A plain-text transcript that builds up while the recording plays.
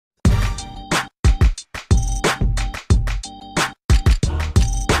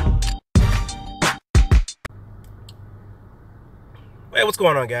Hey, what's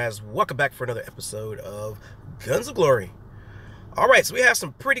going on, guys? Welcome back for another episode of Guns of Glory. All right, so we have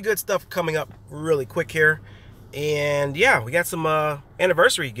some pretty good stuff coming up really quick here. And yeah, we got some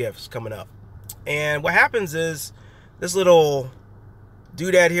anniversary gifts coming up. And what happens is this little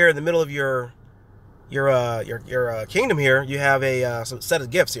doodad here in the middle of your kingdom here, you have a set of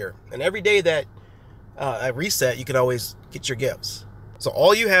gifts here. And every day that at reset, you can always get your gifts. So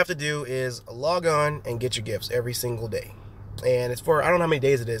all you have to do is log on and get your gifts every single day. And it's for, I don't know how many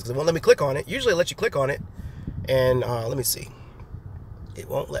days it is, because it won't let me click on it. Usually it lets you click on it. And let me see. It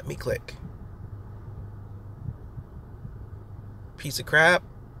won't let me click. Piece of crap.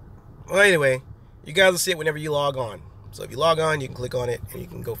 Well, anyway, you guys will see it whenever you log on. So if you log on, you can click on it, and you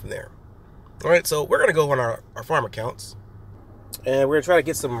can go from there. All right, so we're going to go on our farm accounts. And we're going to try to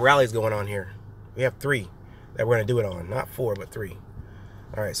get some rallies going on here. We have 3 that we're going to do it on. Not 4, but 3.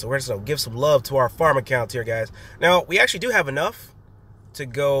 All right, so we're just going to give some love to our farm accounts here, guys. Now, we actually do have enough to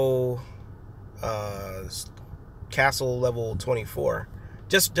go castle level 24.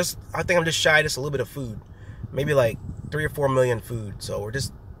 I think I'm just shy just a little bit of food. Maybe like 3 or 4 million food. So we're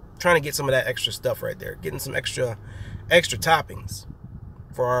just trying to get some of that extra stuff right there. Getting some extra toppings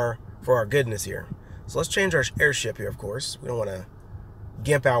for our goodness here. So let's change our airship here, of course. We don't want to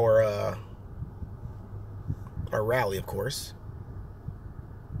gimp our rally, of course.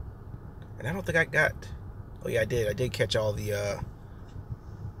 And I don't think I got... Oh, yeah, I did. I did catch all the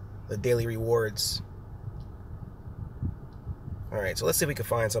daily rewards. Alright, so let's see if we can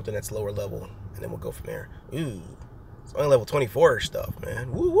find something that's lower level. And then we'll go from there. Ooh. It's only level 24 stuff,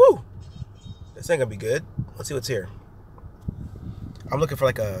 man. Woo-woo! This ain't gonna be good. Let's see what's here. I'm looking for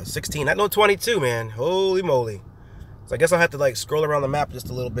like a 16. Not no 22, man. Holy moly. So I guess I'll have to like scroll around the map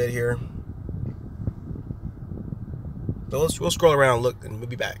just a little bit here. So we'll scroll around, look, and we'll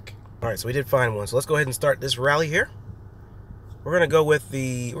be back. Alright, so we did find one. So let's go ahead and start this rally here. We're gonna go with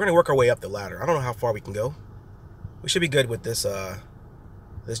we're gonna work our way up the ladder. I don't know how far we can go. We should be good with this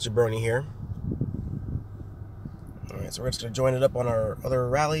this jabroni here. Alright, so we're just gonna join it up on our other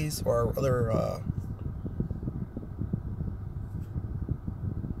rallies or our other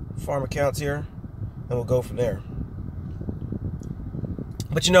farm accounts here, and we'll go from there.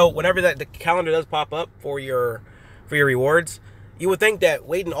 But you know, whenever the calendar does pop up for your rewards, you would think that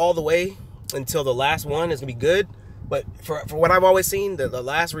waiting all the way until the last one is gonna be good, but for what I've always seen, the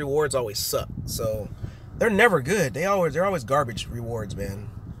last rewards always suck. So they're never good. They're always garbage rewards,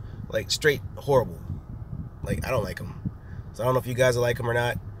 man. Like straight horrible. Like I don't like them. So I don't know if you guys like them or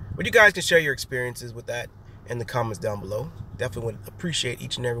not. But you guys can share your experiences with that in the comments down below. Definitely would appreciate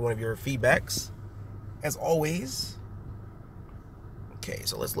each and every one of your feedbacks, as always. Okay,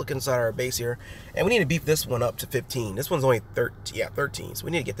 so let's look inside our base here. And we need to beef this one up to 15. This one's only 13. Yeah, 13. So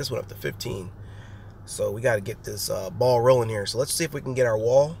we need to get this one up to 15. So we got to get this ball rolling here. So let's see if we can get our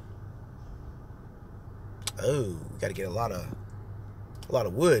wall. Oh, we got to get a lot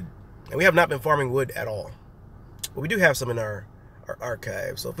of wood. And we have not been farming wood at all. But we do have some in our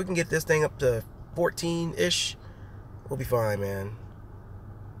archive. So if we can get this thing up to 14-ish, we'll be fine, man.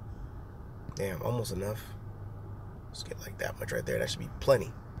 Damn, almost enough. Let's get like that much right there. That should be plenty.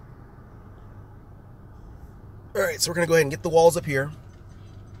 Alright, so we're going to go ahead and get the walls up here.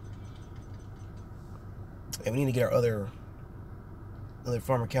 And we need to get our other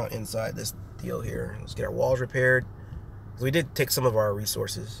farm account inside this deal here. Let's get our walls repaired. So we did take some of our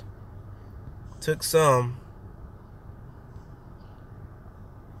resources. Took some.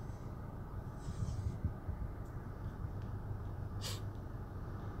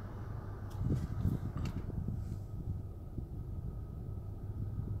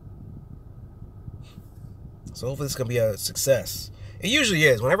 So hopefully this is going to be a success. It usually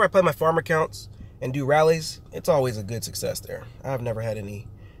is. Whenever I play my farm accounts and do rallies, it's always a good success there. I've never had any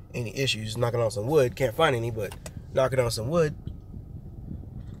issues knocking on some wood. Can't find any, but knocking on some wood.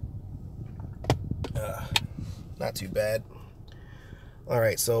 Not too bad.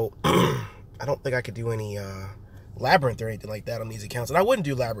 Alright, so I don't think I could do any labyrinth or anything like that on these accounts. And I wouldn't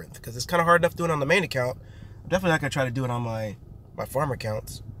do labyrinth because it's kind of hard enough doing it on the main account. I'm definitely not going to try to do it on my farm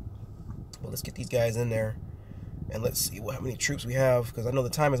accounts. Well, let's get these guys in there. And let's see how many troops we have, because I know the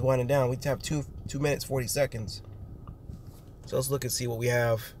time is winding down. We have 2 minutes 40 seconds. So let's look and see what we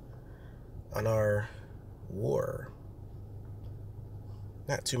have on our war.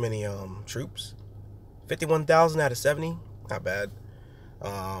 Not too many troops. 51,000 out of 70. Not bad.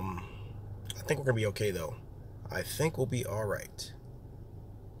 I think we're gonna be okay though. I think we'll be all right.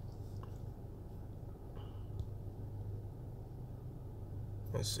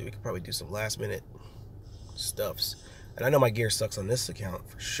 Let's see. We could probably do some last minute stuffs. And I know my gear sucks on this account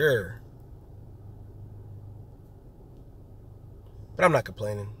for sure. But I'm not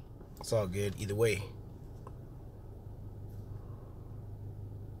complaining. It's all good either way.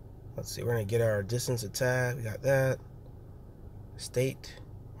 Let's see, we're gonna get our distance attack. We got that. State,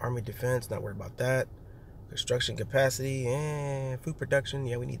 army defense, not worried about that. Construction capacity and food production.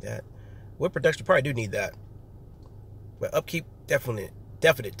 Yeah, we need that. Wood production, probably do need that. But upkeep, definite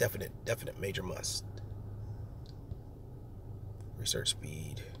major must. Research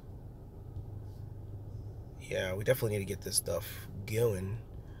speed. Yeah, we definitely need to get this stuff going.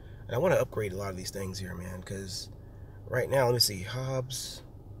 And I want to upgrade a lot of these things here, man, because right now, let me see, Hobbs.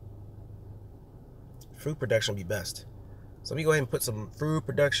 Food production would be best. So let me go ahead and put some food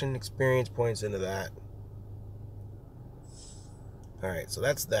production experience points into that. All right, so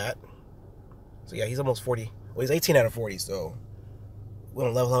that's that. So yeah, he's almost 40. Well, he's 18 out of 40, so we're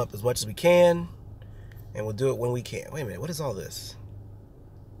gonna level him up as much as we can, and we'll do it when we can. Wait a minute, what is all this?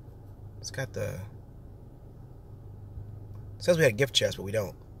 It's got the... It says we had a gift chest, but we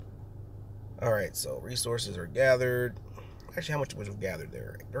don't. All right, so resources are gathered. Actually, how much was gathered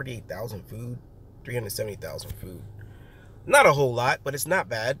there? 38,000 food, 370,000 food. Not a whole lot, but it's not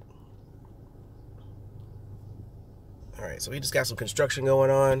bad. All right, so we just got some construction going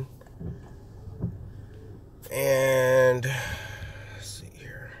on. And let's see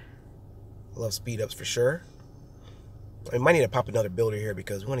here. I love speed ups for sure. I might need to pop another builder here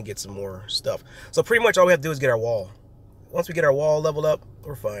because we want to get some more stuff. So pretty much all we have to do is get our wall. Once we get our wall leveled up,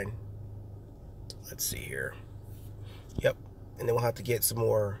 we're fine. Let's see here. Yep. And then we'll have to get some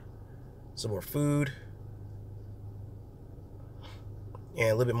more food. And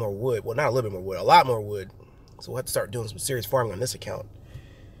a little bit more wood. Well, not a little bit more wood, a lot more wood. So we'll have to start doing some serious farming on this account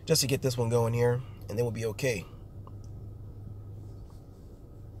just to get this one going here, and then we'll be okay.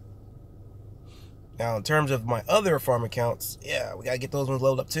 Now, in terms of my other farm accounts, yeah, we got to get those ones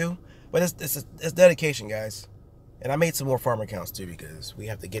leveled up too. But it's dedication, guys. And I made some more farm accounts too because we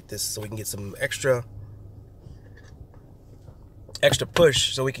have to get this so we can get some extra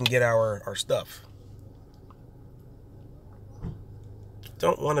push so we can get our stuff.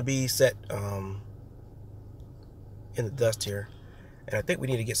 Don't want to be set in the dust here. And I think we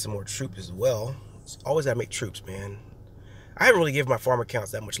need to get some more troops as well. It's always gotta make troops, man. I haven't really given my farm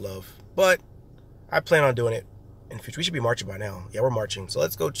accounts that much love, but I plan on doing it in the future. We should be marching by now. Yeah, we're marching. So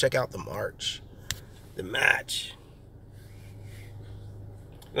let's go check out the march. The match.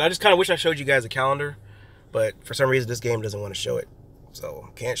 And I just kind of wish I showed you guys a calendar, but for some reason this game doesn't want to show it. So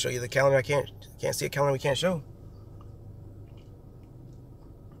can't show you the calendar. I can't see a calendar we can't show.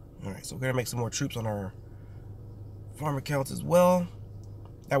 All right, so we're gonna make some more troops on our farm accounts as well.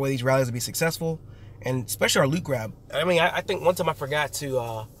 That way these rallies will be successful, and especially our loot grab. I mean, I think one time I forgot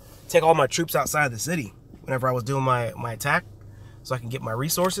to take all my troops outside the city whenever I was doing my attack, so I can get my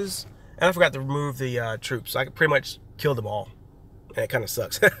resources. And I forgot to remove the troops. So I pretty much killed them all, and it kind of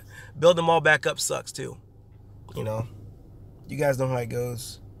sucks. Build them all back up sucks too. You know, you guys know how it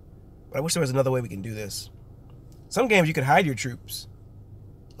goes. But I wish there was another way we can do this. Some games you can hide your troops,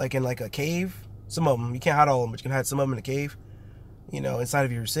 like in like a cave. Some of them, you can't hide all of them, but you can hide some of them in a cave, you know, inside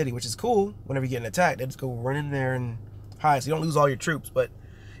of your city, which is cool. Whenever you get an attack, they just go run in there and hide, so you don't lose all your troops, but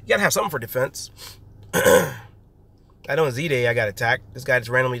you gotta have something for defense. I know in Z-Day I got attacked. This guy just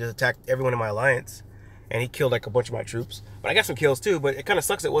randomly just attacked everyone in my alliance, and he killed like a bunch of my troops. But I got some kills too, but it kind of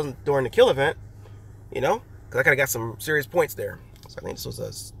sucks it wasn't during the kill event, you know, because I kind of got some serious points there. So I think this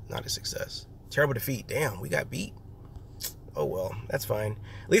was not a success. Terrible defeat. Damn, we got beat. Oh well, that's fine.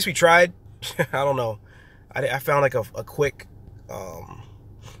 At least we tried. I don't know. I found like a quick, I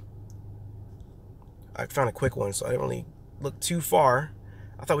found a quick one, so I didn't really look too far.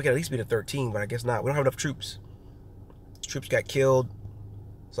 I thought we could at least beat a 13, but I guess not. We don't have enough troops. Troops got killed,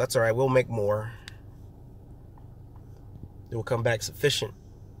 so that's all right. We'll make more. It will come back sufficient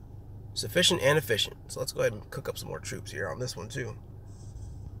and efficient. So let's go ahead and cook up some more troops here on this one too.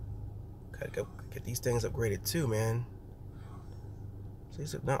 Gotta go get these things upgraded too, man. So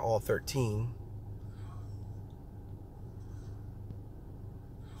these are not all 13.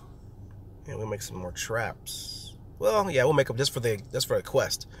 And we'll make some more traps. Well, yeah, we'll make them just for the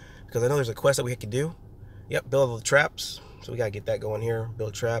quest, because I know there's a quest that we can do. Yep, build all the traps. So we gotta get that going here.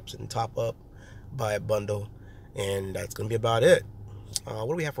 Build traps and top up, buy a bundle, and that's gonna be about it. What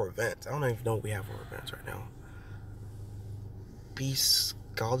do we have for events? I don't even know what we have for events right now. Peace,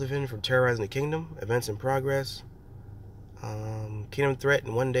 Galdivan from Terrorizing the Kingdom. Events in progress. Kingdom threat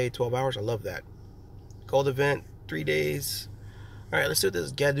in 1 day, 12 hours. I love that. Gold event, 3 days. All right, let's do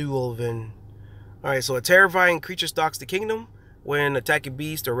this Gadulvin. All right, so a terrifying creature stalks the kingdom. When attacking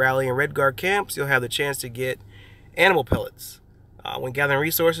beasts or rallying Red Guard camps, you'll have the chance to get animal pellets. When gathering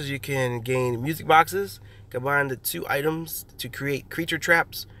resources, you can gain music boxes. Combine the 2 items to create creature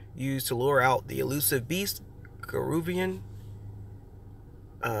traps used to lure out the elusive beast, Garuvian,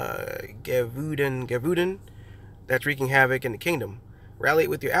 Gavuden, that's wreaking havoc in the kingdom. Rally it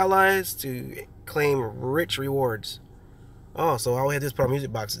with your allies to claim rich rewards. Oh, so all we have to do is put our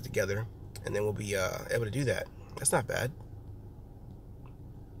music boxes together, and then we'll be able to do that. That's not bad.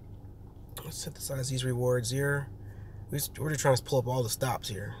 Let's synthesize these rewards here. We're just trying to pull up all the stops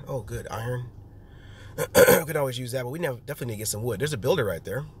here. Oh, good. Iron. We could always use that, but we definitely need to get some wood. There's a builder right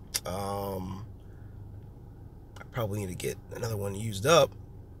there. I probably need to get another one used up.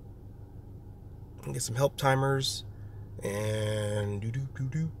 And get some help timers. And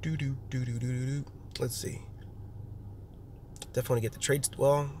let's see. Definitely get the trades.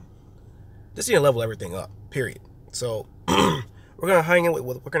 Well, just need to level everything up. Period. So we're gonna hang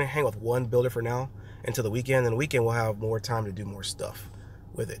with one builder for now until the weekend. And the weekend we'll have more time to do more stuff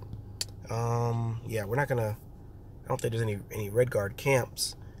with it. Yeah, we're not gonna. I don't think there's any red guard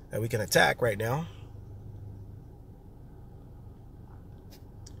camps that we can attack right now.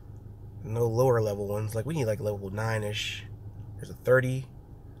 No lower level ones. Like we need like level 9-ish. There's a 30.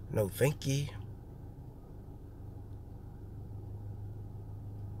 No, thank you.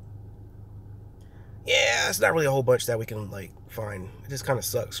 Yeah, it's not really a whole bunch that we can like find. It just kind of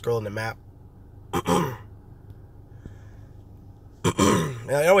sucks scrolling the map.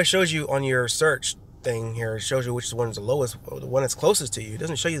 Now, it always shows you on your search thing here. It shows you which one is the lowest, or the one that's closest to you. It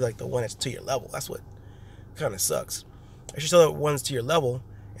doesn't show you like the one that's to your level. That's what kind of sucks. It should show the ones to your level,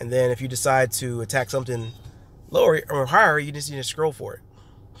 and then if you decide to attack something lower or higher, you just need to scroll for it.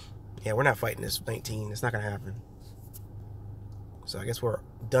 Yeah, we're not fighting this 19. It's not gonna happen. So I guess we're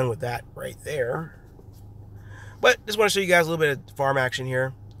done with that right there. But just want to show you guys a little bit of farm action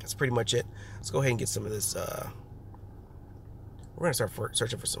here. That's pretty much it. Let's go ahead and get some of this. We're going to start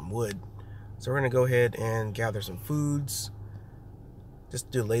searching for some wood. So we're going to go ahead and gather some foods. Just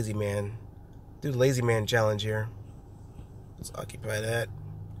do lazy man. Do the lazy man challenge here. Let's occupy that.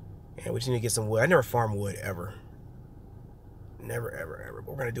 And we just need to get some wood. I never farm wood ever. Never, ever, ever.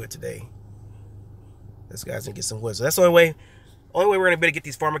 But we're going to do it today. This guy's going to get some wood. So that's the only way we're going to be able to get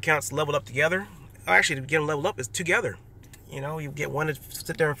these farm accounts leveled up together. Actually, to get them leveled up is together. You know, you get one to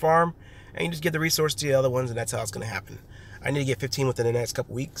sit there and farm, and you just give the resource to the other ones, and that's how it's going to happen. I need to get 15 within the next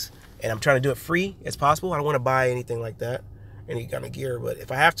couple weeks, and I'm trying to do it free as possible. I don't want to buy anything like that, any kind of gear, but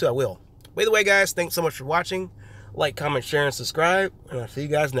if I have to, I will. By the way, guys, thanks so much for watching. Like, comment, share, and subscribe, and I'll see you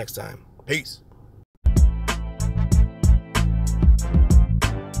guys next time. Peace.